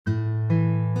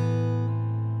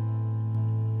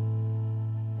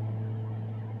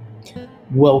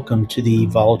Welcome to the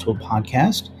Volatile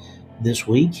Podcast. This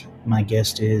week, my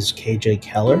guest is Jay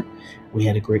Keller. We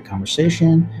had a great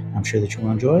conversation. I'm sure that you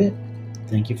will enjoy it.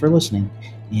 Thank you for listening.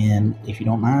 And if you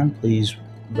don't mind, please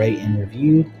rate and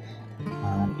review.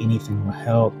 Anything will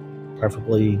help,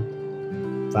 preferably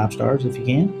 5 stars if you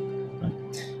can. But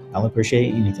I'll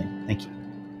appreciate anything. Thank you.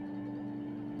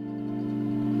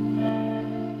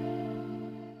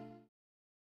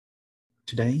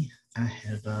 Today, I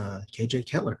have Jay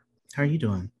Keller. How are you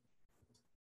doing?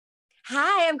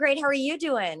 Hi, I'm great. How are you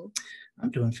doing?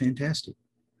 I'm doing fantastic.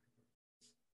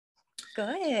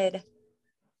 Good.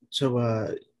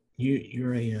 So,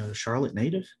 you're a Charlotte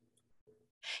native?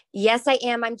 Yes, I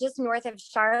am. I'm just north of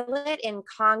Charlotte in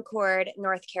Concord,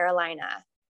 North Carolina.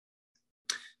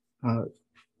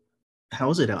 How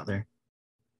is it out there?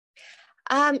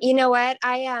 You know what?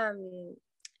 I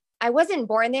wasn't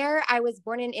born there. I was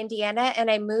born in Indiana and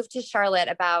I moved to Charlotte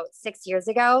about 6 years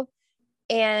ago.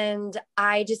 And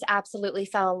I just absolutely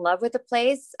fell in love with the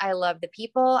place. I love the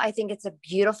people. I think it's a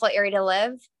beautiful area to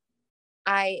live.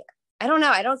 I don't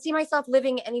know. I don't see myself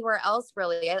living anywhere else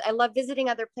really. I love visiting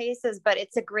other places, but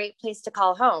it's a great place to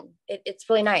call home. It's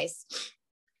really nice.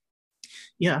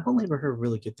 Yeah, I've only ever heard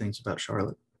really good things about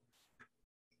Charlotte.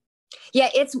 Yeah,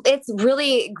 it's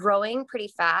really growing pretty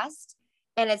fast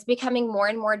and it's becoming more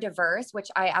and more diverse, which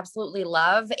I absolutely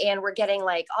love. And we're getting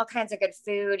like all kinds of good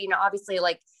food. You know, obviously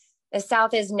like the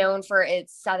South is known for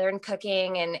its Southern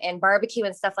cooking and barbecue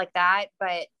and stuff like that.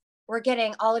 But we're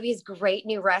getting all of these great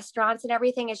new restaurants and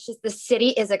everything. It's just the city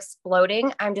is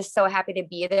exploding. I'm just so happy to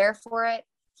be there for it.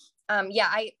 Yeah,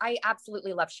 I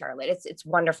absolutely love Charlotte. It's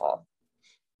wonderful.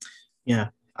 Yeah,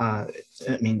 I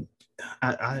mean,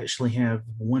 I actually have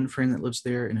one friend that lives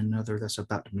there and another that's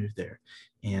about to move there,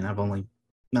 and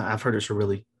I've heard it's a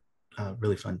really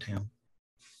fun town.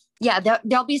 Yeah,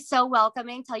 they'll be so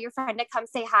welcoming. Tell your friend to come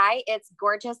say hi. It's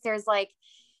gorgeous. There's like,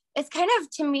 it's kind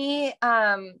of to me,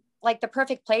 like the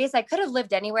perfect place. I could have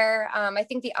lived anywhere. I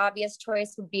think the obvious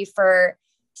choice would be for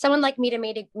someone like me to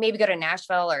maybe go to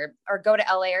Nashville or go to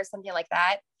LA or something like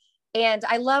that. And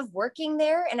I love working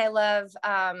there and I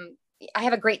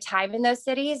have a great time in those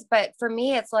cities. But for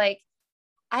me, it's like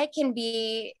I can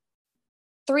be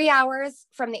 3 hours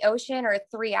from the ocean or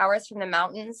 3 hours from the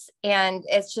mountains. And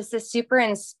it's just a super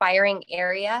inspiring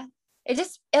area. It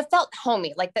felt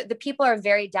homey. Like the people are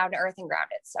very down to earth and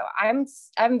grounded. So I'm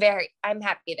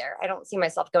happy there. I don't see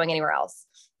myself going anywhere else.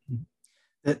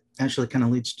 That actually kind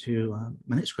of leads to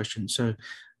my next question. So,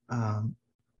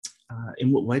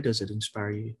 in what way does it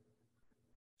inspire you?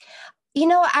 You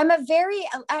know, I'm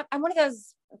one of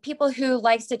those people who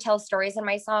likes to tell stories in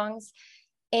my songs.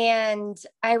 And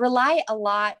I rely a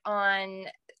lot on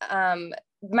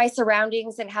my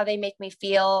surroundings and how they make me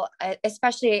feel,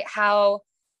 especially how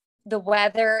the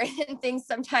weather and things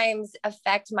sometimes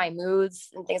affect my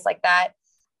moods and things like that.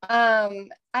 I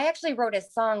actually wrote a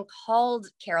song called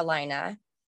Carolina.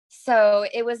 So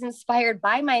it was inspired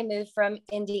by my move from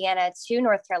Indiana to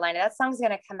North Carolina. That song's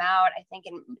going to come out, I think,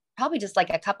 in probably just like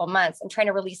a couple months. I'm trying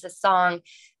to release a song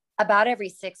about every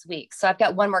 6 weeks. So I've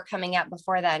got one more coming out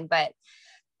before then, but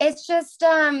it's just,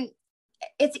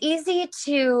 it's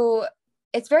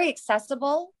it's very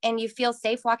accessible and you feel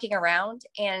safe walking around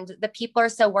and the people are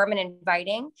so warm and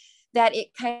inviting that it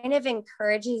kind of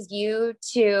encourages you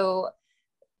to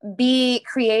be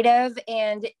creative,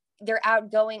 and their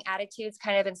outgoing attitudes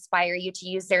kind of inspire you to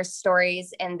use their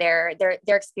stories and their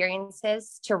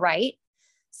experiences to write.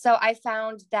 So I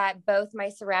found that both my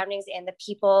surroundings and the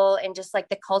people and just like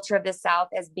the culture of the South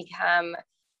has become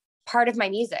part of my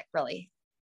music, really.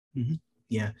 Mm-hmm.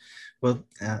 Yeah, well,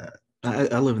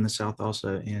 I live in the South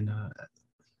also, and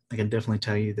I can definitely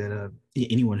tell you that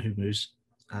anyone who moves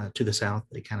to the South,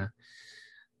 they kind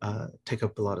of take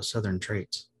up a lot of Southern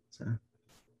traits. So,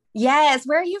 yes,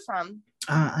 where are you from?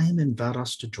 I am in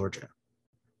Valdosta, Georgia.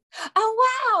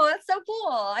 Oh wow, that's so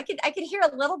cool. I could hear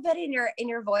a little bit in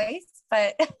your voice,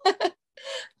 but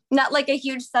not like a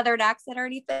huge Southern accent or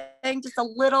anything, just a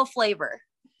little flavor.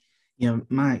 Yeah,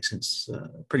 my accent's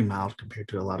pretty mild compared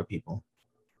to a lot of people.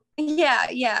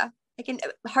 Yeah. I can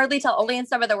hardly tell, only in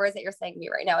some of the words that you're saying to me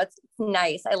right now. It's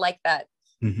nice. I like that.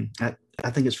 Mm-hmm.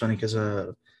 I think it's funny because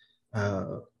one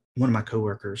of my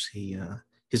coworkers,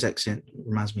 his accent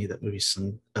reminds me of that movie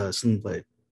Sling Blade.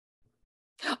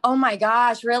 Oh my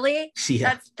gosh, really? Yeah.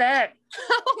 That's thick.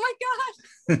 Oh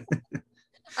my gosh.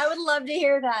 I would love to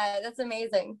hear that. That's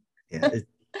amazing. Yeah,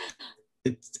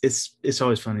 it's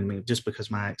always funny to me just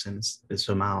because my accent is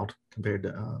so mild compared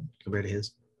to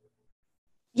his.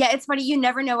 Yeah, it's funny. You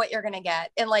never know what you're gonna get.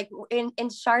 And like in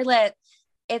Charlotte,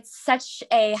 it's such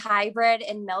a hybrid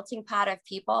and melting pot of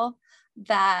people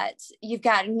that you've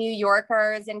got New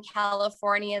Yorkers and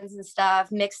Californians and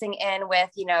stuff mixing in with,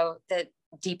 the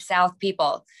deep South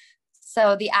people.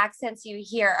 So the accents you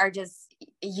hear are just,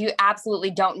 you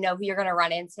absolutely don't know who you're going to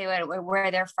run into and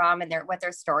where they're from and what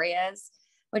their story is,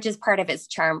 which is part of its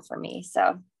charm for me.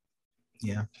 So,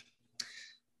 Yeah.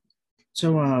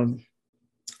 So,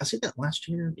 I see that last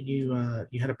year you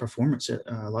had a performance at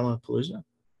Lollapalooza.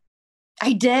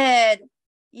 I did. Tell me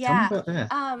Yeah. about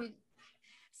that.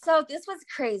 So this was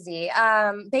crazy.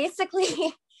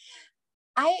 Basically,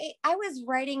 I was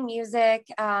writing music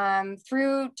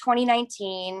through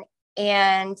 2019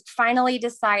 and finally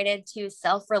decided to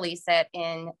self-release it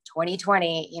in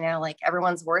 2020, like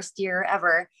everyone's worst year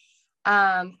ever.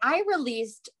 I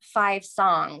released 5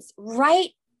 songs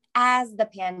right as the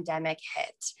pandemic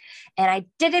hit, and I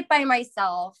did it by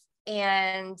myself.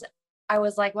 And I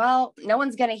was like, well, no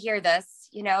one's going to hear this.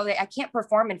 I can't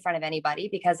perform in front of anybody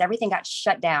because everything got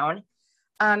shut down.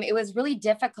 It was really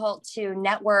difficult to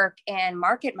network and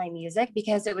market my music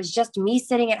because it was just me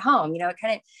sitting at home.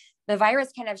 The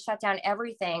virus kind of shut down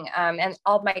everything, and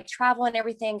all my travel and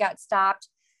everything got stopped.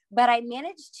 But I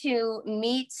managed to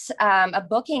meet a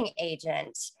booking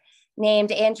agent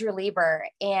named Andrew Lieber.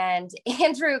 And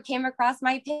Andrew came across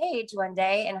my page one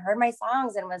day and heard my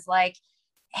songs and was like,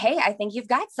 hey, I think you've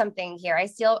got something here. I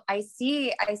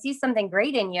see something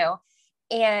great in you,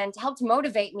 and helped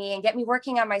motivate me and get me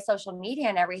working on my social media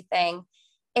and everything.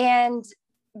 And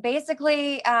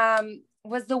basically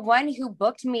was the one who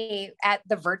booked me at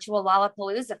the virtual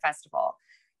Lollapalooza festival.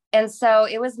 And so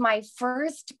it was my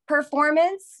first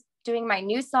performance doing my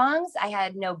new songs. I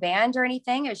had no band or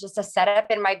anything. It was just a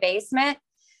setup in my basement.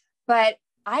 But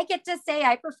I get to say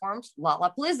I performed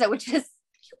Lollapalooza, which is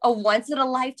a once in a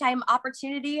lifetime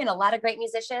opportunity. And a lot of great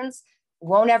musicians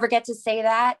won't ever get to say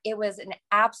that. It was an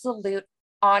absolute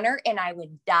honor, and I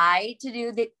would die to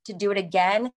do it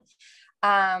again.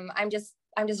 I'm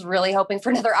just really hoping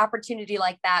for another opportunity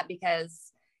like that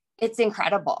because it's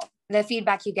incredible. The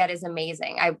feedback you get is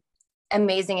amazing.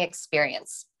 Amazing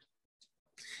experience.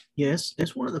 Yes,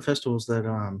 it's one of the festivals that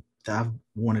I've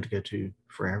wanted to go to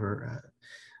forever.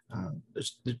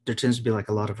 There tends to be like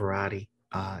a lot of variety,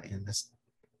 and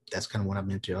that's kind of what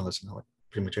I'm into. I listen to like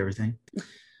pretty much everything.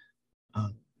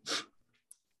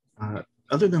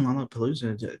 Other than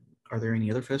Lollapalooza, are there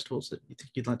any other festivals that you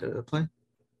think you'd like to play?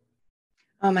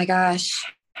 Oh my gosh.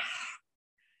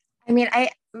 I mean,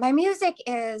 my music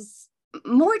is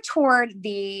more toward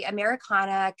the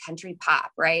Americana country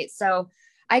pop, right? So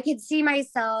I could see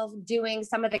myself doing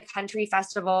some of the country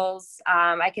festivals.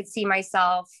 I could see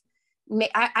myself.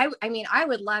 I mean, I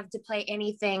would love to play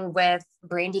anything with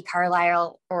Brandi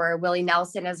Carlile or Willie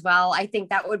Nelson as well. I think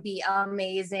that would be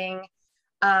amazing.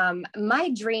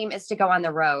 My dream is to go on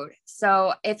the road.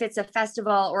 So if it's a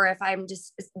festival or if I'm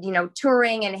just,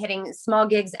 touring and hitting small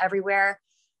gigs everywhere,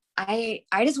 I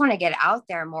just want to get out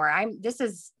there more. This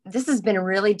has been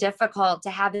really difficult to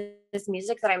have this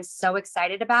music that I'm so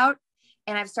excited about.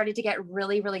 And I've started to get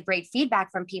really, really great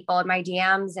feedback from people in my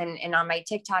DMs and on my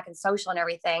TikTok and social and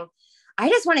everything. I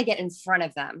just want to get in front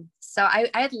of them. So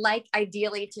I'd like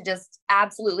ideally to just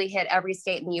absolutely hit every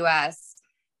state in the US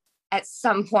at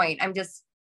some point. I'm just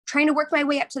trying to work my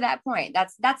way up to that point.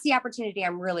 That's the opportunity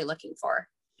I'm really looking for.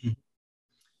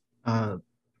 Have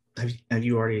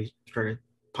you already started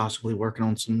possibly working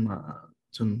on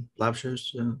some live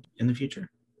shows in the future?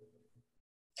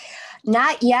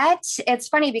 Not yet. It's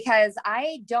funny because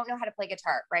I don't know how to play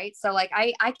guitar, right? So like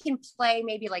I can play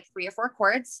maybe like 3 or 4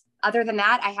 chords. Other than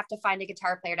that, I have to find a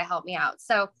guitar player to help me out.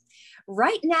 So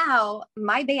right now,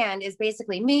 my band is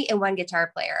basically me and one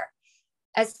guitar player.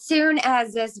 As soon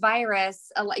as this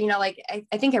virus,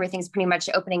 I think everything's pretty much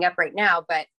opening up right now,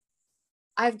 but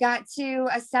I've got to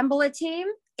assemble a team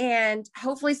and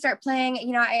hopefully start playing.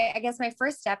 I guess my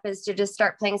first step is to just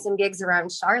start playing some gigs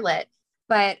around Charlotte,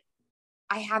 but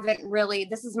I haven't really,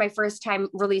 this is my first time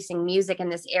releasing music in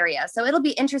this area. So it'll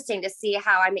be interesting to see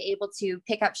how I'm able to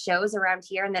pick up shows around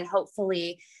here and then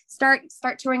hopefully start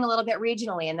touring a little bit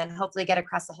regionally and then hopefully get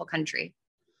across the whole country.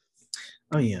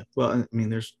 Oh yeah. Well, I mean,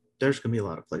 there's going to be a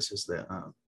lot of places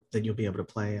that you'll be able to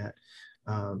play at,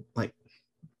 like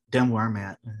down where I'm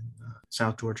at in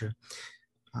South Georgia.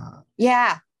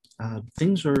 Yeah.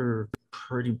 Things are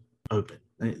pretty open,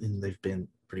 and they've been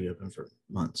pretty open for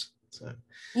months. So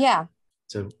yeah.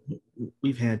 So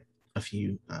we've had a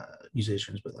few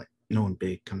musicians, but like no one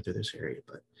big come through this area.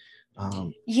 But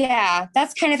yeah,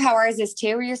 that's kind of how ours is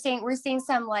too. We're seeing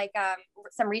some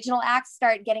some regional acts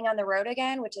start getting on the road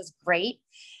again, which is great.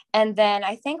 And then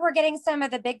I think we're getting some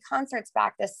of the big concerts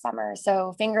back this summer.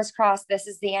 So fingers crossed, this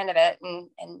is the end of it,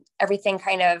 and everything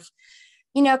kind of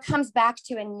comes back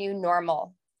to a new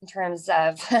normal in terms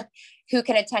of who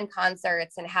can attend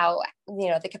concerts and how,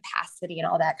 the capacity and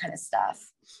all that kind of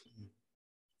stuff.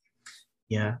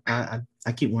 Yeah, I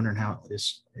keep wondering how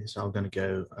this is all going to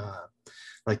go.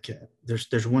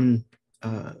 There's one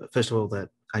festival that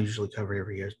I usually cover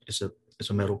every year. It's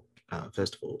a metal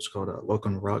festival. It's called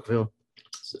Welcome to Rockville.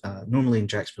 It's, normally in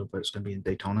Jacksonville, but it's going to be in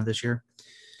Daytona this year.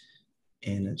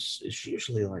 And it's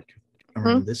usually like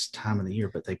around this time of the year,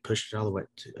 but they pushed it all the way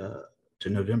to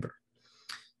November.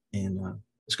 And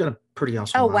it's got a pretty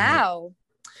awesome lineup. Wow.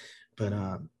 But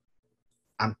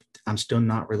I'm still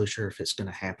not really sure if it's going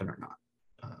to happen or not.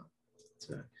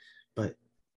 But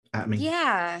I mean,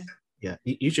 yeah,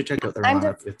 you should check out their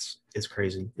lineup. It's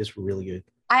crazy. It's really good.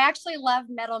 I actually love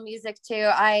metal music too.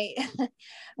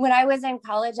 When I was in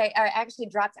college, I actually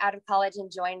dropped out of college and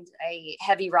joined a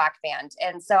heavy rock band.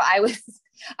 And so I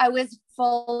was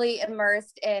fully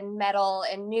immersed in metal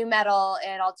and new metal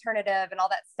and alternative and all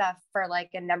that stuff for like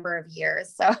a number of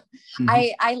years. So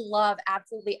I love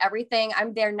absolutely everything.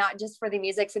 I'm there not just for the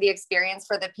music, for the experience,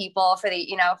 for the people, for the,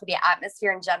 for the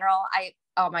atmosphere in general.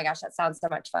 Oh my gosh, that sounds so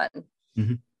much fun.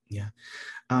 Mm-hmm. Yeah.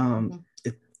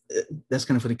 That's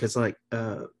kind of funny because like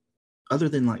other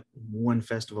than like one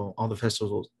festival, all the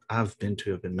festivals I've been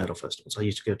to have been metal festivals. I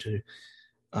used to go to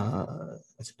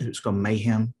it was called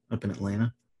Mayhem up in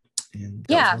Atlanta, and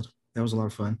that was a lot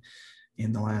of fun.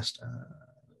 In the last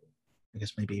I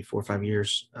guess maybe 4 or 5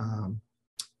 years, I've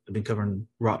been covering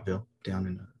Rockville down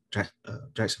in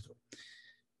Jacksonville,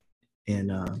 and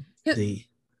the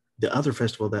other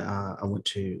festival that I went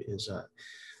to is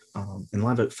in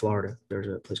Live Oak, Florida. There's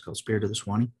a place called Spirit of the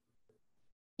Swanee.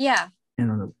 Yeah.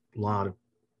 And a lot of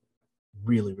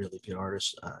really, really good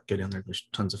artists go down there. There's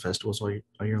tons of festivals all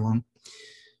year long.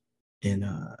 And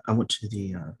I went to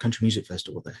the country music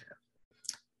festival they have.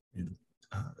 And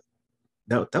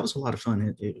that was a lot of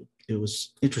fun. It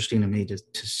was interesting to me to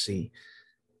see,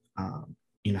 how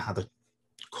the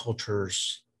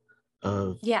cultures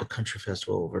of a country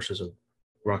festival versus a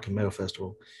rock and metal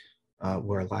festival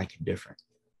were alike and different.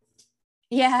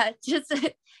 Yeah, just,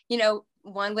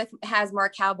 one has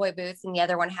more cowboy boots and the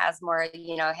other one has more,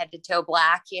 head to toe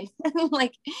black.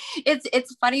 Like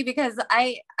it's funny because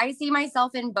I see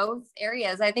myself in both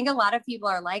areas. I think a lot of people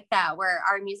are like that, where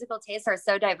our musical tastes are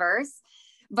so diverse,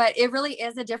 but it really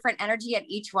is a different energy at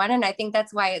each one. And I think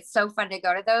that's why it's so fun to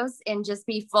go to those and just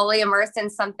be fully immersed in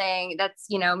something that's,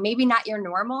 maybe not your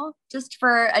normal, just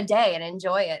for a day and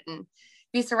enjoy it and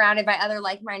be surrounded by other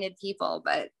like-minded people.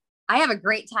 But I have a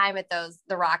great time at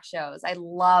the rock shows. I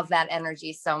love that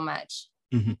energy so much.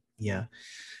 Mm-hmm. Yeah.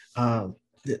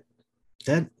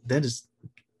 That is,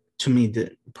 to me,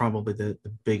 probably the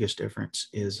biggest difference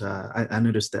is I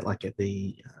noticed that like at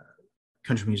the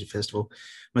country music festival,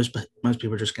 most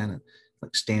people are just kind of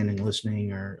like standing,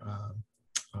 listening, or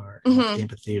in like the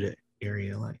amphitheater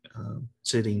area, like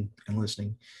sitting and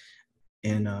listening.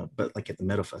 And but like at the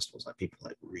metal festivals, like people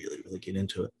like really, really get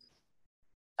into it.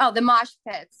 Oh, the mosh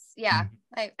pits. Yeah.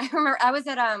 I remember I was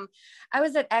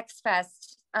at X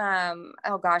Fest.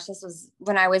 Oh gosh, this was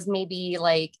when I was maybe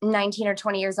like 19 or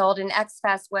 20 years old. And X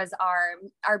Fest was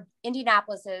our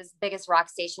Indianapolis's biggest rock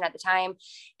station at the time.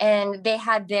 And they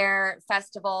had their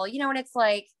festival, and it's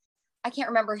like, I can't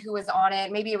remember who was on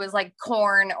it. Maybe it was like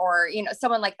Korn or,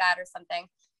 someone like that or something.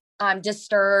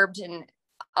 Disturbed and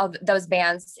of those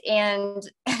bands. And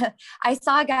I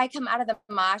saw a guy come out of the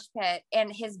mosh pit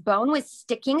and his bone was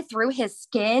sticking through his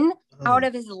skin out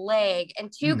of his leg.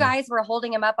 And two guys were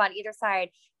holding him up on either side,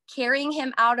 carrying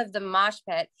him out of the mosh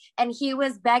pit. And he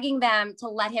was begging them to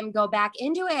let him go back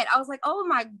into it. I was like, oh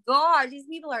my God, these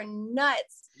people are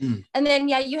nuts. And then,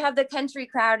 you have the country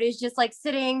crowd who's just like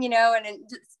sitting, and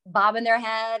just bobbing their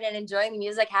head and enjoying the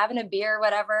music, having a beer,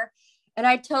 whatever. And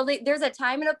there's a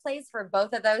time and a place for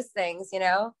both of those things,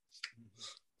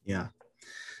 Yeah.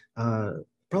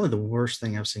 Probably the worst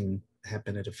thing I've seen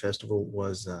happen at a festival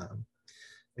was a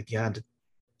guy,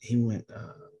 he went,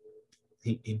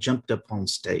 he jumped up on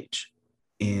stage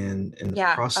and in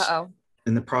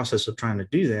the process of trying to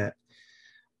do that,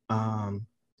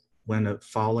 wound up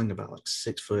falling about like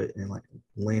 6 foot and like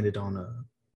landed on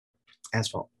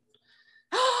asphalt.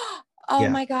 Oh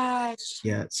my gosh.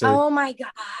 Yeah. So, oh my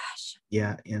gosh.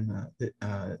 Yeah. And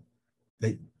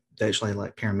they actually had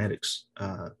like paramedics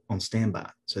on standby.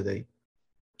 So they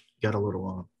got a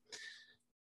little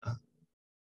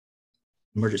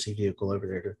emergency vehicle over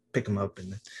there to pick him up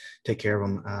and take care of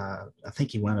him. I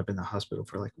think he wound up in the hospital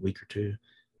for like a week or two.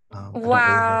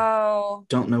 Wow.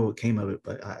 Don't know what came of it,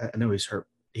 but I know he's hurt.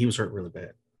 He was hurt really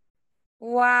bad.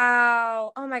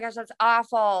 Wow. Oh my gosh, that's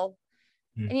awful.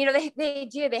 And, you know,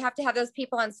 they have to have those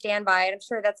people on standby. And I'm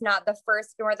sure that's not the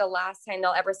first nor the last time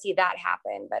they'll ever see that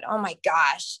happen. But oh my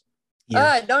gosh.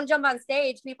 Yeah. Don't jump on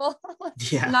stage, people.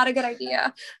 Yeah. Not a good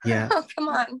idea. Yeah. Oh, come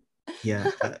on. Yeah.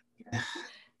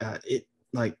 It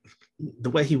like the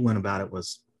way he went about it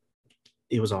was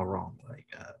all wrong. Like,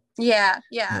 yeah,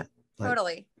 like,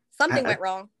 totally. Something went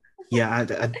wrong.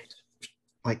 Yeah.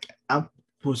 I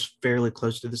was fairly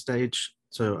close to the stage,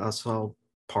 so I saw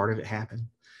part of it happen.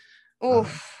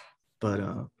 Oof. But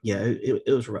yeah, it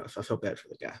was rough. I felt bad for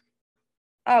the guy.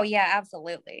 Oh yeah,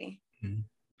 absolutely.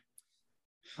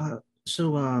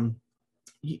 So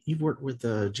you've worked with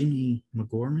Jimmy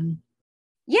McGorman?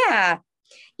 Yeah.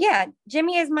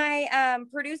 Jimmy is my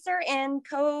producer and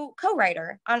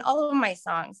co-writer on all of my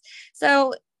songs.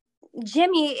 So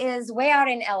Jimmy is way out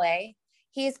in LA.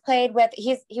 He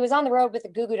was on the road with the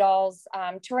Goo Goo Dolls,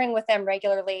 touring with them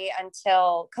regularly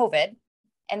until COVID,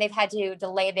 and they've had to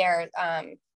delay their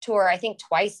tour, I think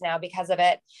twice now because of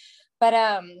it.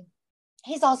 But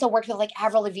he's also worked with like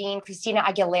Avril Lavigne, Christina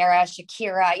Aguilera,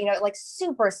 Shakira, you know, like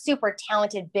super, super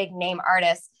talented big name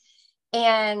artists.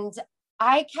 And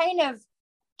I kind of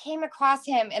came across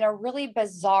him in a really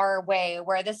bizarre way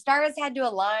where the stars had to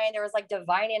align. There was like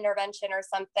divine intervention or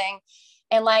something.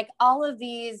 And like all of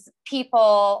these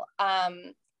people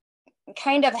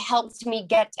kind of helped me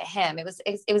get to him. It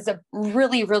was a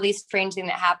really, really strange thing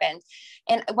that happened.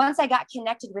 And once I got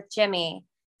connected with Jimmy,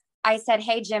 I said,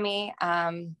 hey, Jimmy,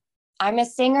 I'm a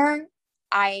singer.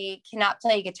 I cannot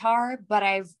play guitar, but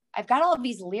I've got all of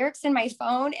these lyrics in my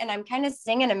phone and I'm kind of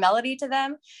singing a melody to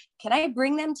them. Can I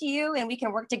bring them to you and we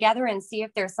can work together and see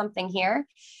if there's something here?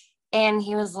 And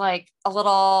he was like a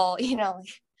little, you know,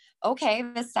 okay,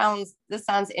 this sounds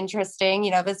interesting. You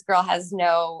know, this girl has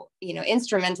no, you know,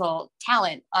 instrumental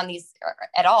talent on these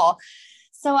at all.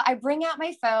 So I bring out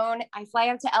my phone, I fly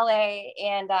up to LA,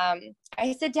 and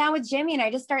I sit down with Jimmy and I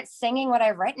just start singing what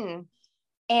I've written.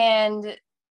 And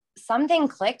something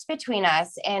clicked between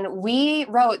us. And we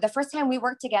wrote, the first time we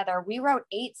worked together, we wrote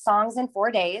 8 songs in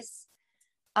 4 days.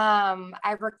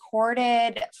 I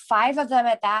recorded 5 of them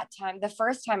at that time, the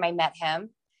first time I met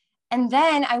him. And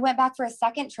then I went back for a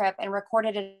second trip and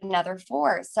recorded another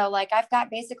 4. So like I've got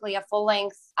basically a full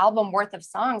length album worth of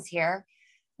songs here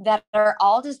that are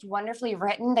all just wonderfully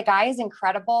written. The guy is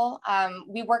incredible.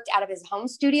 We worked out of his home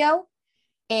studio,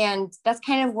 and that's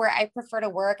kind of where I prefer to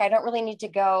work. I don't really need to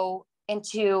go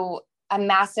into a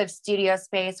massive studio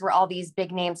space where all these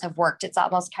big names have worked. It's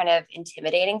almost kind of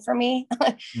intimidating for me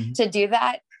to do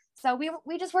that. So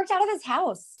we just worked out of his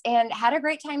house and had a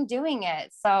great time doing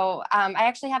it. So I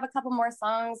actually have a couple more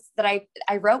songs that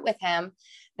I wrote with him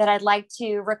that I'd like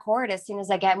to record as soon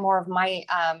as I get more of my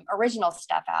original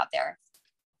stuff out there.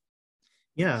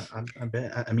 Yeah, I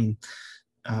bet. I mean,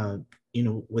 you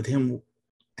know, with him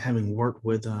having worked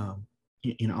with,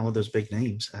 you know, all of those big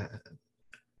names,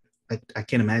 I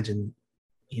can't imagine,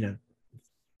 you know,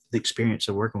 the experience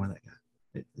of working with that guy.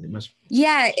 It must.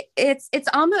 Yeah, it's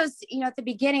almost, you know, at the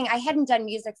beginning, I hadn't done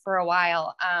music for a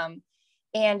while.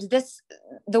 And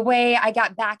the way I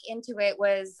got back into it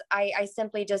was I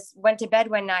simply just went to bed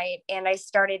one night and I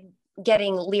started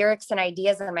getting lyrics and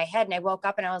ideas in my head. And I woke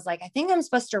up and I was like, I think I'm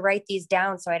supposed to write these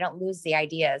down so I don't lose the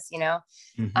ideas, you know?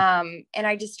 And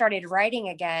I just started writing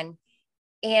again.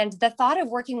 And the thought of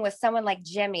working with someone like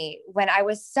Jimmy, when I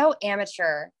was so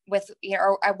amateur with, you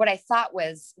know, or what I thought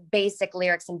was basic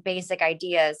lyrics and basic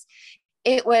ideas,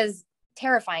 it was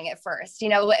terrifying at first, you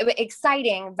know,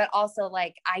 exciting, but also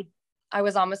like, I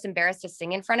was almost embarrassed to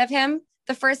sing in front of him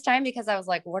the first time because I was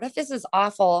like, what if this is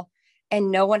awful and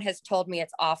no one has told me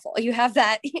it's awful? You have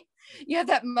that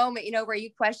moment, you know, where you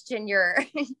question your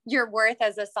worth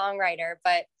as a songwriter,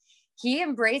 but he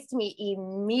embraced me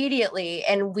immediately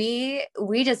and we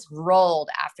just rolled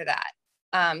after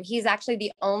that. He's actually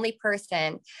the only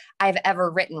person I've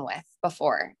ever written with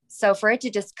before. So for it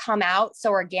to just come out so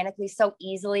organically, so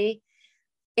easily,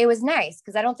 it was nice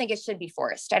because I don't think it should be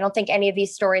forced. I don't think any of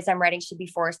these stories I'm writing should be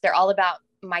forced. They're all about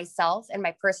myself and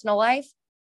my personal life.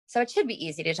 So it should be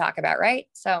easy to talk about, right?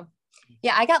 So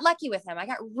yeah, I got lucky with him. I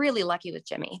got really lucky with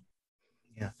Jimmy.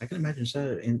 Yeah, I can imagine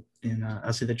so. And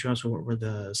I see that you also work with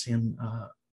Sam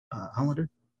Hollander.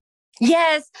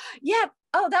 Yes. Yeah.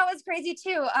 Oh, that was crazy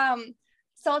too.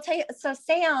 So I'll tell you, so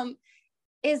Sam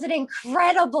is an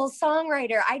incredible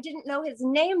songwriter. I didn't know his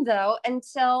name though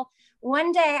until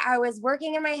one day I was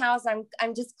working in my house.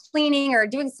 I'm just cleaning or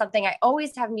doing something. I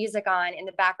always have music on in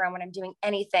the background when I'm doing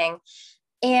anything.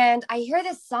 And I hear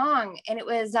this song, and it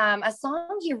was a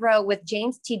song he wrote with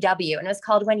James T.W. and it was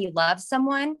called When You Love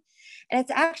Someone. And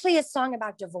it's actually a song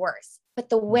about divorce. But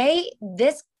the way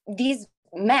these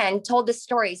men told the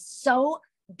story so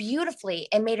beautifully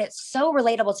and made it so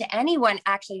relatable to anyone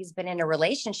actually who's been in a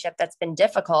relationship that's been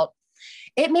difficult.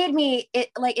 It made me,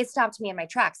 it stopped me in my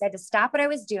tracks. I had to stop what I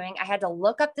was doing. I had to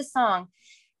look up the song,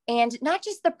 and not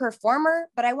just the performer,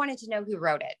 but I wanted to know who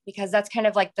wrote it, because that's kind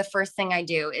of like the first thing I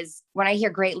do is when I hear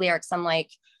great lyrics, I'm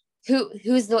like,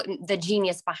 who's the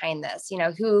genius behind this?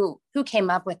 Who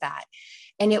came up with that?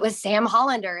 And it was Sam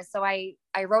Hollander. So I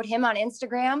wrote him on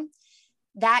Instagram.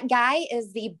 That guy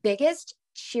is the biggest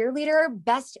cheerleader,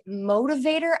 best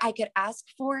motivator I could ask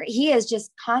for. He is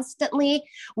just constantly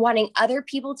wanting other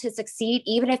people to succeed,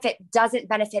 even if it doesn't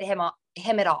benefit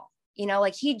him at all.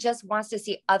 Like he just wants to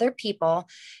see other people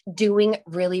doing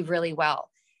really, really well.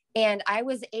 And I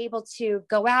was able to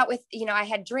go out with, I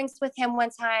had drinks with him one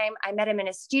time. I met him in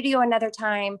a studio another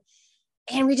time,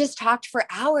 and we just talked for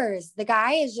hours. The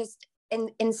guy is just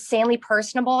insanely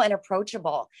personable and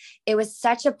approachable. It was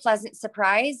such a pleasant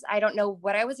surprise. I don't know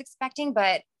what I was expecting,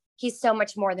 but he's so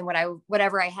much more than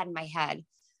whatever I had in my head.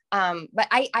 But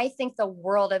I think the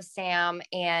world of Sam,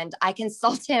 and I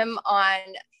consult him on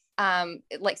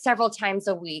like several times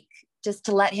a week just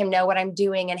to let him know what I'm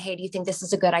doing. And, hey, do you think this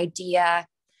is a good idea?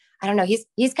 I don't know.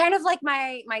 He's kind of like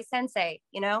my sensei,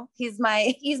 he's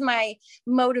my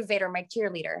motivator, my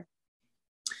cheerleader.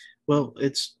 Well,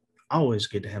 it's always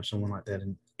good to have someone like that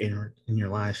in your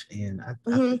life. And I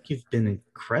think you've been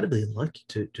incredibly lucky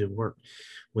to work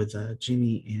with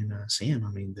Jimmy and Sam. I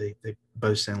mean, they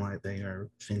both sound like they are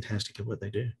fantastic at what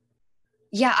they do.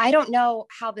 Yeah, I don't know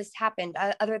how this happened,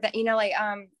 other than,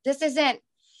 this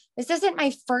isn't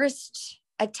my first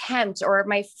attempt or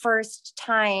my first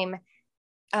time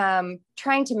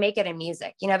trying to make it in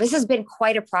music. This has been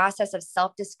quite a process of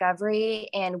self-discovery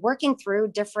and working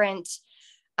through different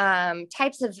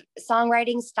types of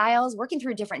songwriting styles, working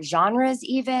through different genres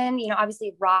even.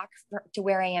 Obviously rock to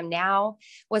where I am now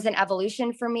was an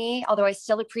evolution for me, although I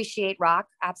still appreciate rock,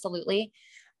 absolutely.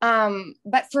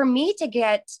 But for me to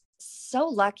get so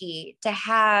lucky to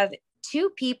have two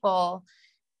people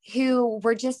who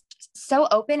were just so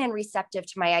open and receptive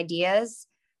to my ideas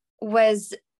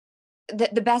was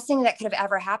the best thing that could have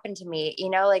ever happened to me.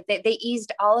 Like they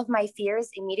eased all of my fears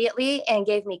immediately and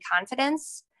gave me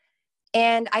confidence.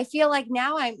 And I feel like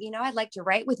now I'd like to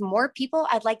write with more people.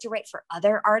 I'd like to write for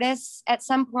other artists at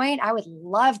some point. I would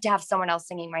love to have someone else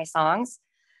singing my songs.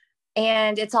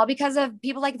 And it's all because of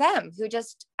people like them who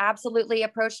just absolutely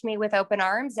approached me with open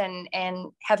arms and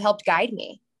have helped guide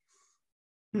me.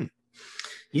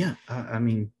 Yeah. I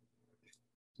mean,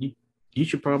 you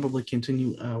should probably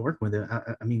continue working with it.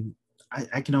 I mean,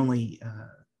 I can only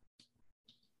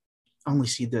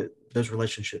see that those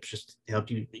relationships just help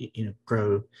you,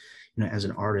 grow, as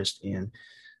an artist. And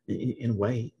in a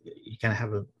way, you kind of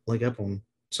have a leg up on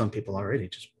some people already,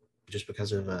 just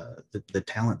because of the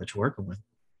talent that you're working with.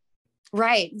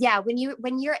 Right. Yeah. When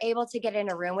you're able to get in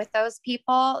a room with those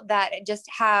people that just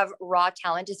have raw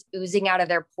talent just oozing out of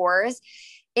their pores,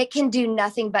 it can do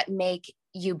nothing but make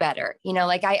you better.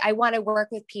 Like I want to work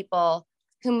with people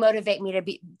who motivate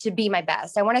me to be my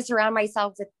best. I want to surround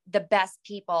myself with the best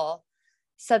people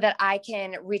so that I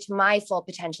can reach my full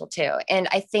potential too. And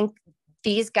I think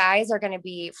these guys are going to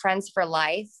be friends for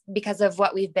life because of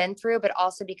what we've been through, but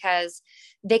also because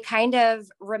they kind of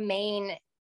remain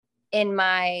in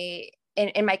my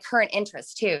current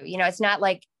interest too. It's not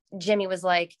like Jimmy was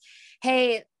like,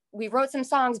 hey, we wrote some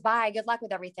songs, bye, good luck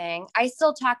with everything. I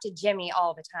still talk to Jimmy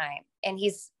all the time, and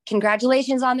he's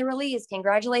congratulations on the release.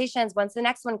 Congratulations. When's the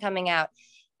next one coming out?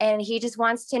 And he just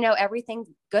wants to know everything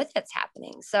good that's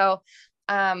happening. So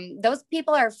those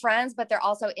people are friends, but they're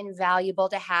also invaluable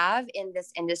to have in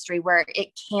this industry where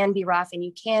it can be rough and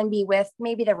you can be with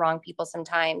maybe the wrong people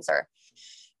sometimes, or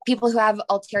people who have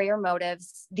ulterior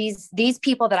motives. These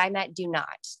people that I met do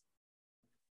not.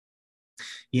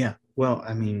 Yeah. Well,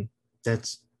 I mean,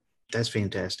 that's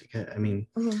fantastic. I mean,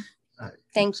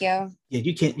 thank you. Yeah,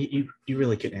 you can't, you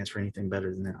really couldn't ask for anything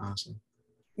better than that, honestly.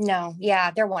 No. Yeah,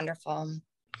 they're wonderful.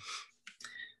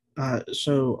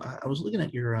 So I was looking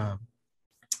at your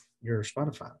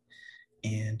Spotify,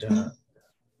 and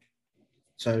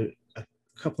so a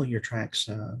couple of your tracks,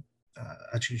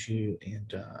 I Choose You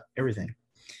and Everything.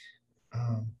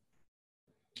 I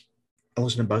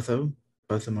listened to both of them.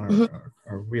 Both of them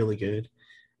are really good.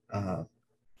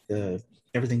 The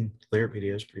Everything lyric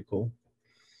video is pretty cool.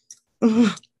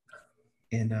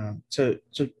 And so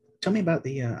tell me about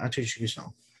the I Choose You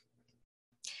song.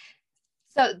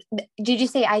 So did you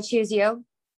say I Choose You?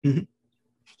 Mm-hmm.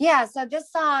 Yeah. So this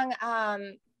song,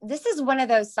 this is one of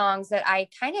those songs that I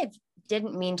kind of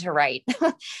didn't mean to write.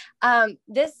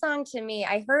 This song, to me,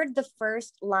 I heard the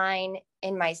first line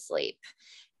in my sleep,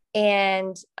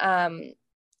 and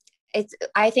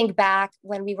I think back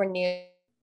when we were new,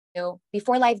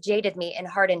 before life jaded me and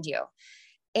hardened you.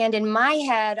 And in my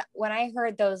head, when I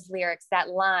heard those lyrics, that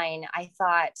line, I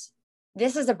thought,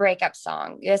 this is a breakup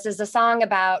song. This is a song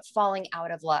about falling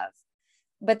out of love.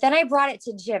 But then I brought it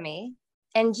to Jimmy,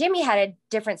 and Jimmy had a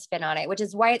different spin on it, which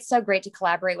is why it's so great to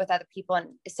collaborate with other people. And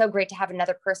it's so great to have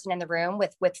another person in the room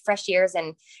with fresh ears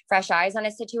and fresh eyes on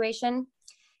a situation.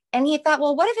 And he thought,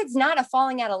 well, what if it's not a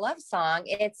falling out of love song?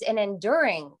 It's an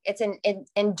enduring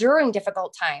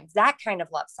difficult times, that kind of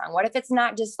love song. What if it's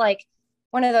not just like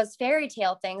one of those fairy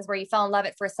tale things where you fell in love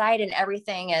at first sight and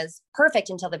everything is perfect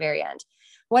until the very end?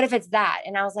 What if it's that?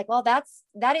 And I was like, well, that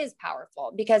is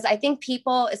powerful, because I think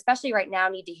people, especially right now,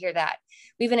 need to hear that.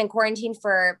 We've been in quarantine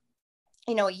for,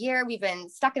 a year. We've been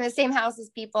stuck in the same house as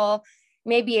people.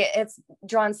 Maybe it's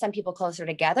drawn some people closer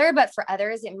together, but for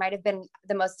others, it might have been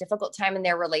the most difficult time in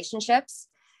their relationships.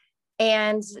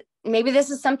 And maybe this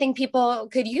is something people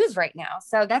could use right now.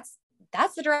 So that's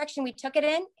the direction we took it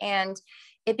in. And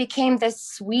it became this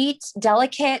sweet,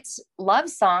 delicate love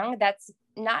song that's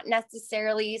not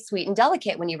necessarily sweet and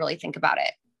delicate when you really think about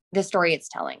it, the story it's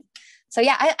telling. So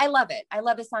yeah, I love it. I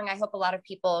love the song. I hope a lot of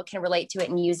people can relate to it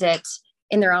and use it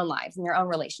in their own lives, in their own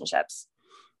relationships.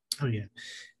 Oh yeah.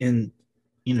 And,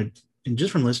 and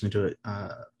just from listening to it,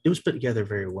 it was put together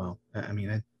very well. I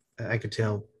mean, I could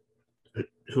tell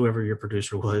whoever your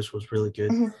producer was really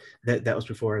good. Mm-hmm. That was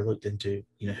before I looked into,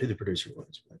 who the producer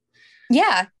was. But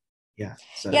yeah.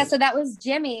 Yeah. So that was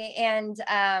Jimmy. And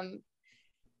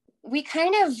we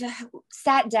kind of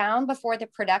sat down before the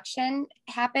production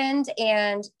happened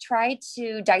and tried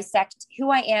to dissect who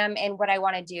I am and what I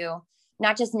want to do,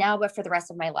 not just now, but for the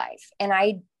rest of my life. And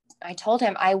I told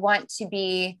him, I want to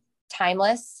be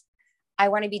timeless. I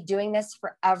want to be doing this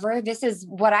forever. This is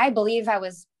what I believe I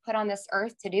was put on this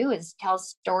earth to do, is tell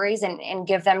stories and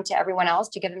give them to everyone else,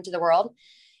 to give them to the world.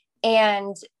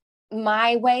 And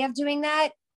my way of doing that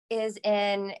is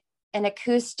in an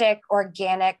acoustic,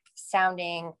 organic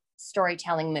sounding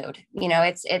storytelling mood.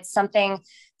 It's something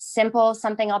simple,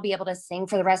 something I'll be able to sing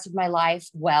for the rest of my life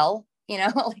well,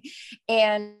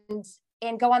 and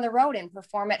go on the road and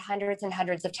perform it hundreds and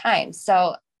hundreds of times.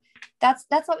 So that's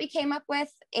what we came up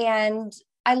with. And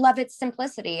I love its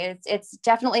simplicity. It's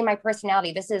definitely my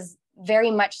personality. This is very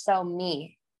much so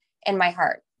me in my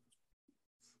heart.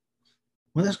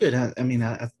 Well, that's good. I mean,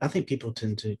 I think people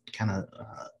tend to kind of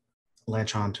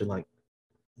latch on to like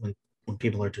when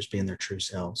people are just being their true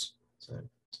selves. So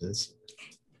it's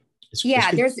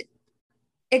there's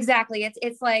exactly.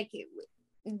 It's like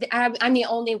I'm the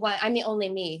only one. I'm the only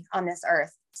me on this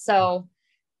earth. So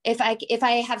if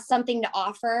I have something to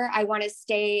offer, I want to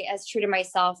stay as true to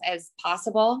myself as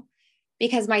possible,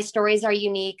 because my stories are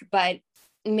unique, but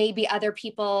maybe other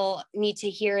people need to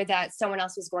hear that someone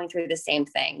else was going through the same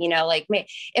thing. Like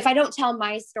if I don't tell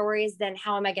my stories, then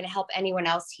how am I going to help anyone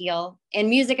else heal? And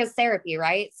music is therapy,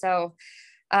 right? So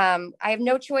I have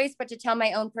no choice but to tell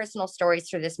my own personal stories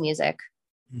through this music.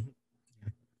 Mm-hmm.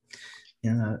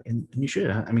 Yeah, and you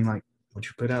should. I mean, like, what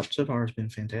you put out so far has been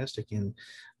fantastic, and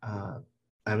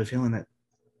I have a feeling that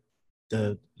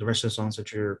the rest of the songs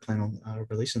that you're planning on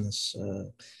releasing this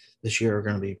year are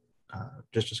going to be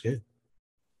just as good.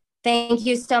 Thank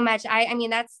you so much. I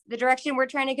mean, that's the direction we're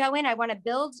trying to go in. I want to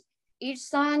build each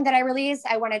song that I release.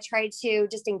 I want to try to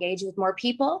just engage with more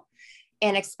people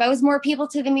and expose more people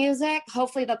to the music.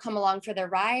 Hopefully they'll come along for the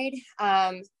ride.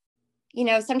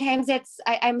 Sometimes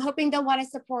I'm hoping they'll want to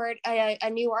support a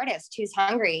new artist who's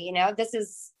hungry.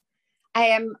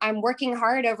 I'm working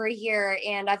hard over here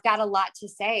and I've got a lot to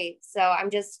say. So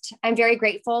I'm very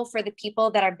grateful for the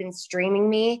people that have been streaming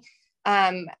me.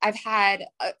 I've had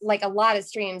a lot of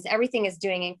streams. Everything is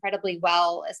doing incredibly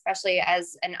well, especially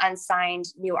as an unsigned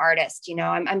new artist.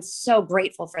 I'm so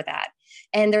grateful for that.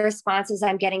 And the responses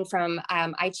I'm getting from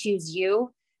I Choose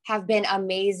You have been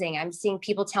amazing. I'm seeing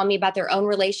people tell me about their own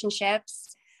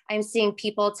relationships. I'm seeing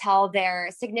people tell their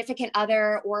significant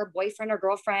other or boyfriend or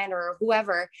girlfriend or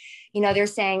whoever, they're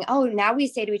saying, oh, now we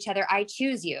say to each other, I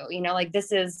choose you,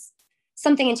 this is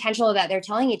something intentional that they're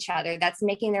telling each other that's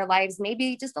making their lives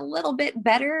maybe just a little bit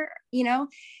better,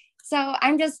 So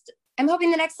I'm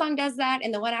hoping the next song does that,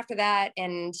 and the one after that,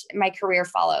 and my career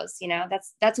follows.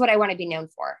 That's what I want to be known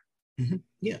for. Mm-hmm.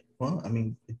 Yeah. Well, I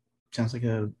mean, it sounds like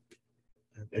a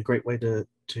great way to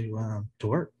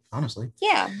work, honestly.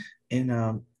 Yeah.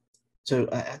 And so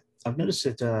I've noticed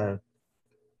that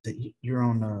you're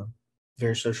on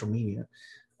various social media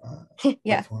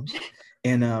platforms,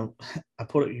 and I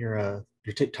put up your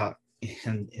TikTok,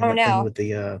 and that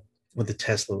thing with the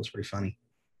Tesla was pretty funny.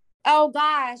 Oh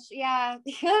gosh, yeah.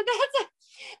 That's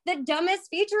the dumbest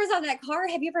features on that car.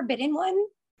 Have you ever been in one?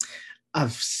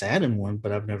 I've sat in one,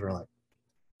 but I've never like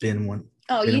been in one.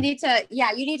 Oh, Been you in, need to,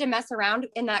 yeah, you need to mess around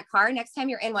in that car next time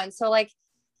you're in one. So like,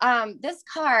 this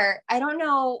car, I don't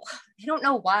know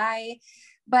why,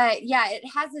 but yeah, it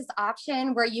has this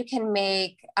option where you can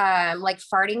make like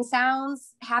farting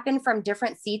sounds happen from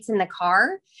different seats in the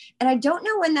car. And I don't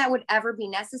know when that would ever be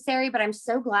necessary, but I'm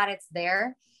so glad it's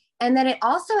there. And then it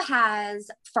also has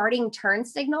farting turn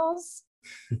signals.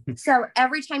 So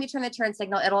every time you turn the turn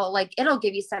signal, it'll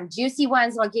give you some juicy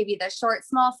ones. It'll give you the short,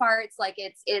 small farts. Like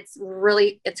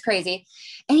it's crazy.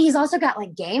 And he's also got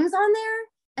like games on there.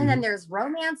 And then Mhm. there's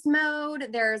romance mode.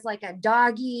 There's like a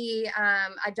dog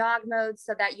mode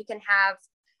so that you can have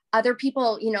other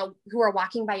people, who are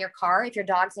walking by your car. If your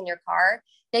dog's in your car,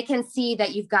 they can see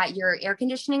that you've got your air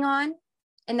conditioning on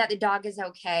and that the dog is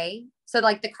okay. So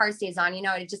like the car stays on,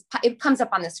 it comes up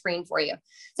on the screen for you.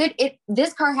 So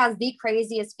this car has the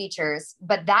craziest features,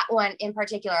 but that one in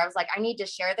particular, I was like, I need to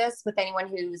share this with anyone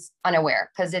who's unaware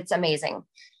because it's amazing.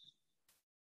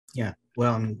 Yeah.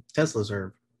 Well, I mean, Teslas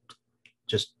are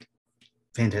just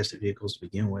fantastic vehicles to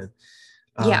begin with.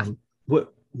 Yeah.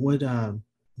 What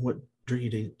drew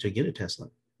you to get a Tesla?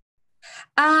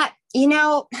 Uh, you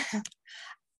know,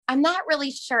 I'm not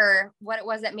really sure what it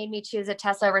was that made me choose a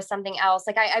Tesla over something else.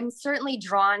 Like I'm certainly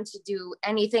drawn to do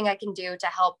anything I can do to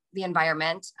help the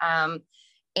environment.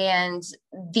 And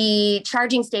the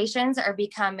charging stations are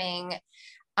becoming,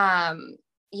 um,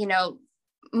 you know,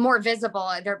 more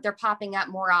visible. They're popping up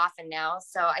more often now.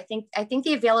 So I think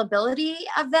the availability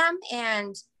of them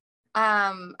and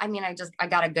I mean I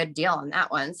got a good deal on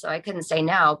that one, so I couldn't say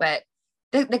no. But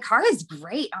the car is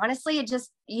great. Honestly,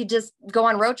 you just go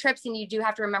on road trips and you do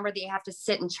have to remember that you have to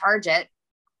sit and charge it,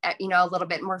 a little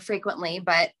bit more frequently,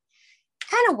 but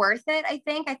kind of worth it. I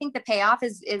think the payoff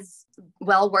is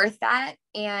well worth that.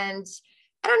 And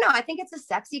I don't know. I think it's a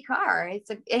sexy car.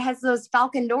 It has those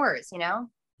Falcon doors.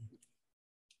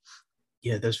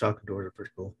 Yeah, those Falcon doors are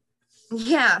pretty cool.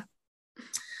 Yeah.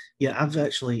 Yeah, I've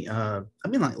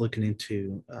been like looking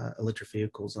into electric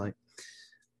vehicles. Like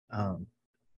um,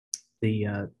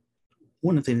 the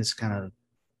one of the things that's kind of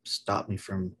stopped me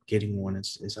from getting one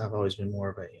is I've always been more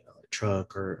of a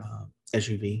truck or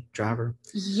SUV driver,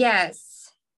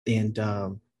 Yes. and uh,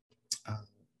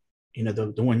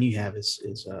 the one you have is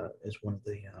one of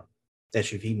the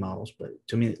SUV models, but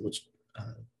to me it looks a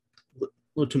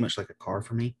little too much like a car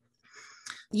for me.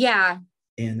 Yeah.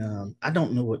 And I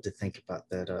don't know what to think about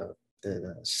the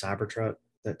Cybertruck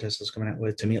that Tesla's coming out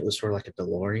with. To me, it looks sort of like a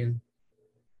DeLorean.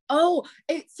 Oh,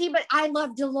 see, but I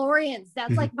love DeLoreans.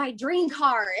 That's Mhm, like my dream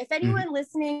car. If mhm. anyone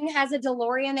listening has a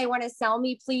DeLorean they want to sell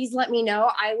me, please let me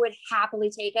know. I would happily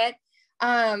take it.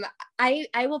 Um, I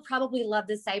will probably love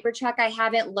the Cybertruck. I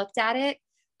haven't looked at it.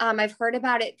 I've heard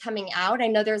about it coming out. I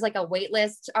know there's like a wait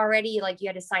list already, like you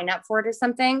had to sign up for it or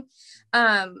something.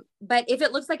 But if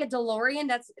it looks like a DeLorean,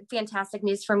 that's fantastic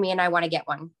news for me, and I want to get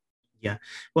one. Yeah.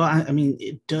 Well, I mean,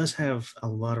 it does have a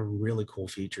lot of really cool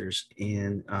features,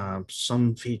 and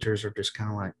some features are just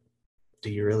kind of like, do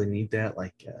you really need that?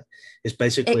 Like, it's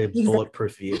basically a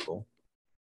bulletproof vehicle.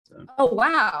 So, Oh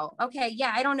wow. Okay.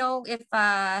 Yeah. I don't know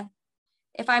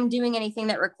if I'm doing anything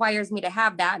that requires me to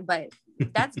have that, but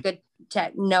that's good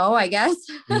to know, I guess.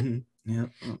 yeah.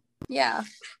 Yeah.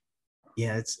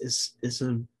 Yeah, it's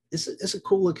a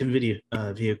cool looking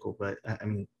vehicle, but I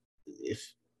mean,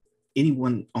 if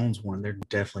anyone owns one, they're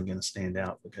definitely going to stand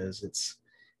out because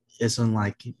it's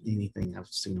unlike anything I've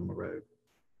seen on the road.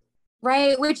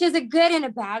 Right. Which is a good and a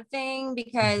bad thing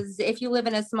because if you live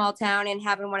in a small town and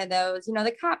having one of those,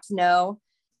 the cops know.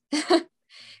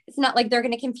 It's not like they're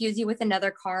going to confuse you with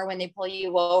another car when they pull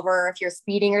you over if you're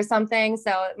speeding or something.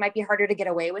 So it might be harder to get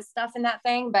away with stuff in that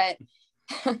thing. But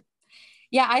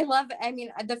yeah, I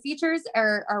mean, the features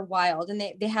are wild, and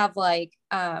they have like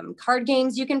card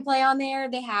games you can play on there.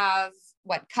 They have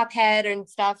what Cuphead and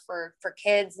stuff for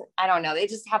kids. I don't know. They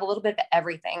just have a little bit of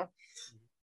everything.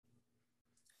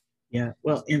 Yeah,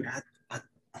 well, and I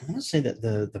want to say that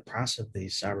the price of the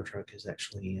Cybertruck is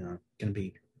actually going to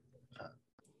be uh,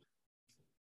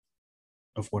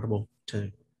 affordable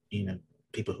to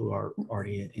people who are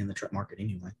already in the truck market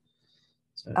anyway.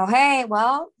 So Oh, hey,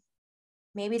 well,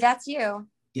 maybe that's you.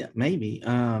 yeah, maybe.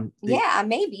 Yeah,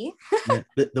 maybe. Yeah,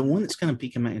 the one that's kind of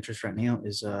piquing my interest right now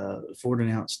is Ford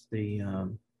announced the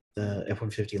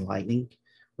F-150 Lightning,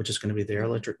 which is going to be their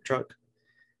electric truck,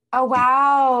 Oh,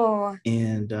 wow.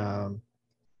 and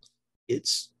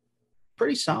it's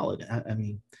pretty solid. I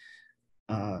mean,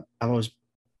 uh, I've always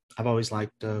I've always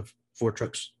liked Ford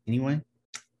trucks anyway,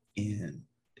 and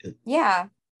it, Yeah.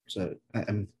 so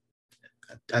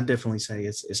I definitely say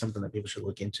it's something that people should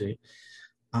look into.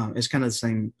 It's kind of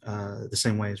the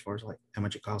same way as far as like how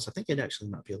much it costs. I think it actually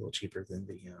might be a little cheaper than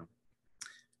the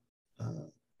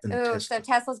Oh, so Tesla.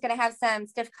 Tesla's going to have some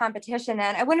stiff competition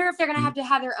then. I wonder if they're going to Mhm.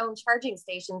 have their own charging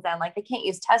stations then. Like they can't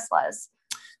use Teslas.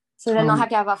 So then they'll Um,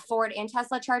 have a Ford and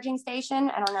Tesla charging station.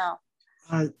 I don't know.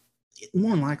 uh,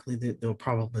 More than likely that they'll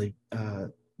probably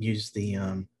use the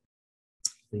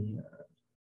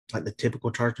like the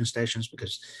typical charging stations,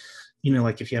 because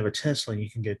like if you have a Tesla, you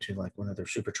can go to like one of their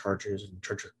superchargers and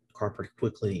charge your car pretty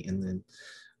quickly, and then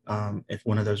if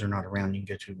one of those are not around, you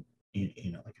can go to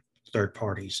like third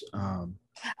parties. Oh,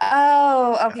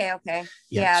 Yeah, okay, okay.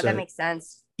 yeah. Yeah, that So makes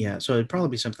sense. yeah, so it'd probably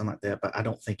be something like that, but I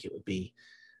don't think it would be.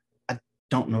 I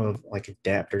don't know of like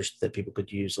adapters that people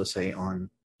could use, let's say on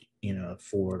a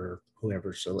Ford or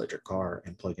whoever's electric car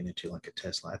and plug it into like a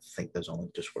Tesla. I think those only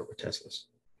just work with Teslas.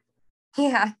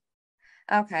 Yeah.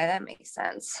 Okay, that makes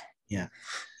sense. Yeah,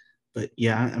 but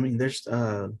yeah, I mean, they're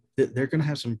going to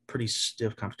have some pretty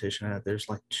stiff competition. There's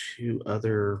like two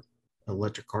other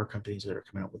electric car companies that are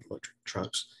coming out with electric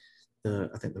trucks.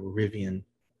 I think the Rivian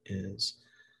is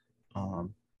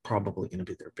probably going to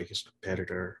be their biggest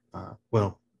competitor. I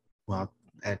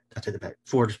take it back.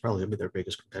 Ford is probably going to be their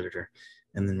biggest competitor,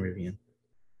 and then Rivian.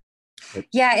 But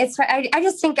Yeah,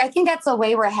 I think that's the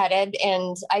way we're headed.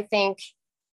 And I think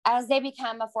as they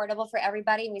become affordable for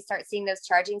everybody and we start seeing those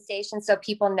charging stations so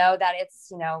people know that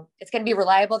it's going to be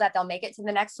reliable, that they'll make it to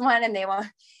the next one and they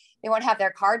won't have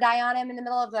their car die on them in the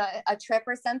middle of a trip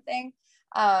or something.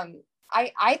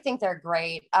 I think they're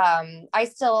great. I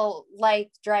still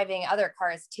like driving other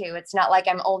cars too. It's not like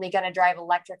I'm only going to drive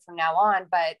electric from now on,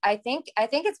 but I think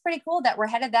it's pretty cool that we're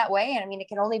headed that way. And I mean, it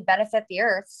can only benefit the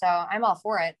earth. So I'm all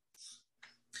for it.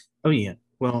 oh yeah,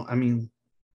 well, I mean,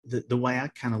 the way I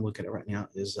kind of look at it right now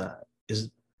is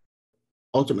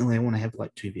ultimately I want to have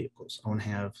like two vehicles. I want to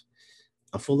have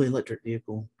a fully electric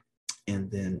vehicle, and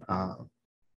then uh,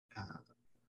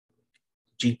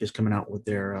 Jeep is coming out with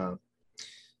there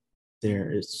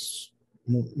is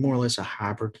more or less a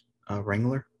hybrid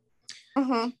Wrangler,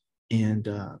 Mm-hmm.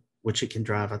 and which it can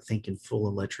drive, I think, in full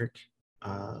electric.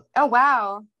 Oh,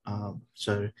 wow.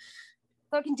 So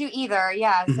So it can do either.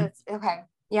 Yeah. So mhm, it's okay.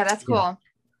 Yeah, that's yeah, cool.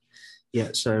 yeah.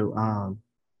 So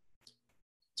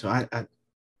I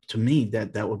to me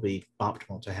that would be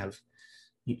optimal to have,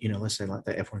 let's say like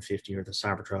the F-150 or the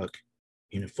Cybertruck,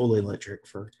 fully electric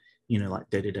for, like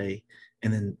day to day,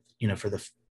 and then for the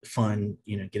fun,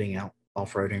 getting out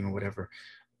off roading or whatever,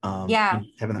 Yeah.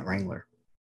 having that Wrangler.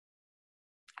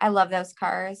 I love those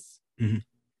cars. Mhm.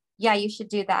 Yeah, you should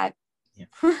do that. Yeah.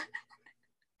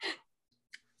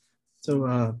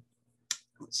 So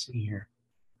let's see here.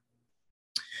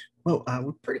 Well,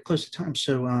 we're pretty close to time.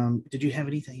 So, did you have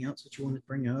anything else that you wanted to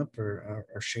bring up or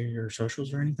share your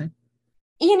socials or anything?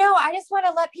 I just want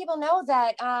to let people know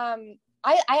that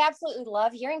I absolutely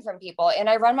love hearing from people and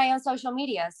I run my own social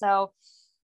media. So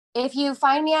if you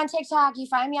find me on TikTok, you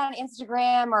find me on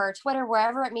Instagram or Twitter,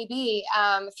 wherever it may be,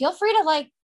 feel free to like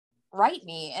write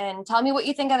me and tell me what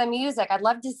you think of the music. I'd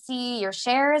love to see your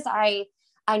shares. I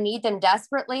need them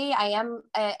desperately. I am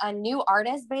a new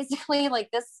artist, basically.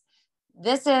 Like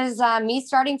this is me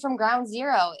starting from ground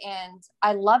zero, and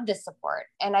I love this support,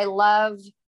 and I love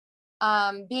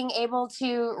being able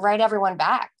to write everyone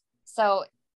back. So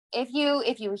if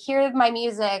you hear my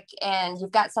music and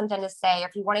you've got something to say, or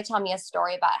if you want to tell me a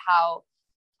story about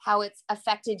how it's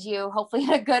affected you, hopefully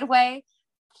in a good way,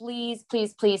 please,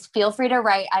 please, please feel free to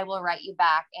write. I will write you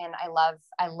back. And I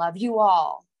love you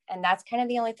all. And that's kind of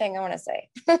the only thing I want to say.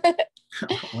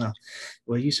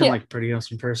 Well, you sound Yeah. like a pretty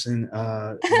awesome person.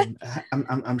 And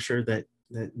I'm sure that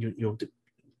you'll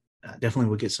definitely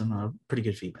will get some pretty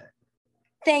good feedback.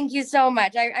 Thank you so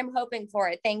much. I'm hoping for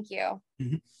it. Thank you.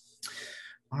 Mm-hmm.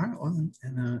 All right. Well,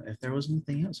 and if there was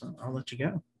anything else, I'll let you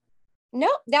go. No,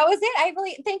 that was it. I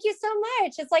really thank you so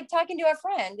much. It's like talking to a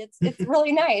friend. It's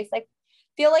really nice. I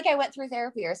feel like I went through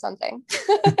therapy or something.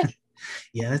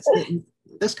 Yeah,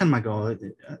 that's kind of my goal.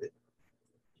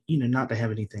 Not to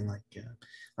have anything like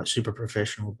super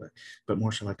professional, but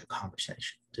more so like a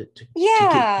conversation to get you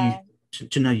Yeah.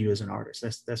 to know you as an artist.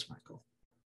 That's my goal.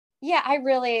 Yeah,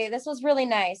 this was really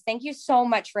nice. Thank you so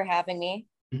much for having me.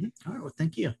 Mm-hmm. All right. Well,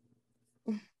 thank you.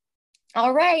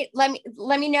 All right. Let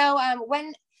me know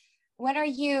when are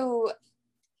you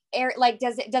air like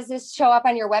does this show up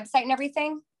on your website and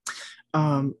everything?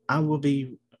 I will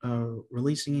be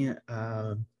releasing it.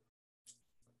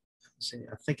 See,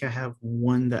 I think I have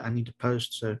one that I need to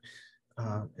post, so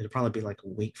it'll probably be like a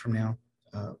week from now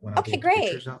when I Okay, get the great.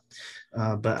 pictures out.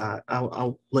 But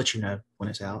I'll let you know when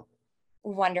it's out.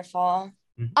 Wonderful.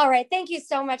 Mhm. All right. Thank you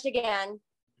so much again.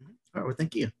 All right. Well,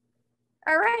 thank you.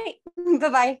 All right.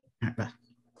 Bye-bye. All right, bye.